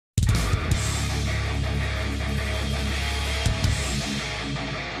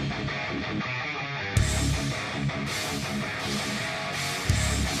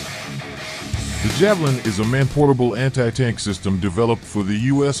Javelin is a man-portable anti-tank system developed for the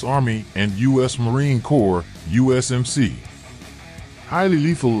U.S. Army and U.S. Marine Corps, USMC. Highly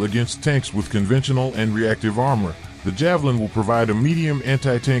lethal against tanks with conventional and reactive armor, the Javelin will provide a medium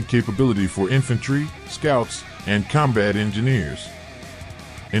anti-tank capability for infantry, scouts, and combat engineers.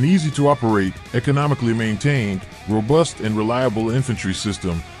 An easy-to-operate, economically maintained, robust and reliable infantry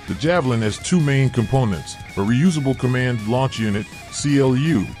system, the Javelin has two main components, a reusable command launch unit,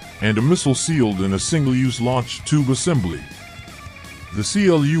 CLU, and a missile sealed in a single-use launch tube assembly. The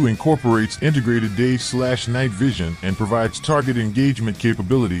CLU incorporates integrated day/night vision and provides target engagement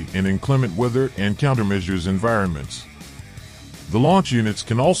capability in inclement weather and countermeasures environments. The launch units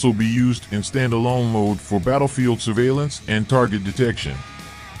can also be used in standalone mode for battlefield surveillance and target detection.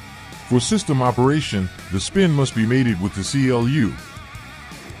 For system operation, the spin must be mated with the CLU.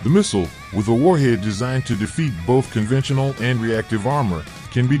 The missile, with a warhead designed to defeat both conventional and reactive armor,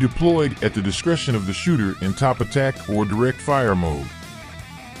 can be deployed at the discretion of the shooter in top attack or direct fire mode.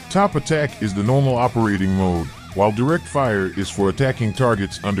 Top attack is the normal operating mode, while direct fire is for attacking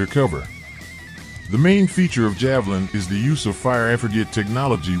targets under cover. The main feature of Javelin is the use of fire and forget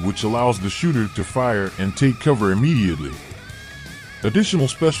technology, which allows the shooter to fire and take cover immediately. Additional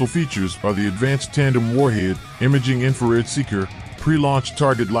special features are the advanced tandem warhead, imaging infrared seeker, pre-launch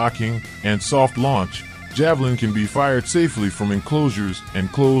target locking, and soft launch. Javelin can be fired safely from enclosures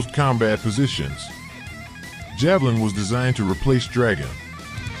and closed combat positions. Javelin was designed to replace Dragon.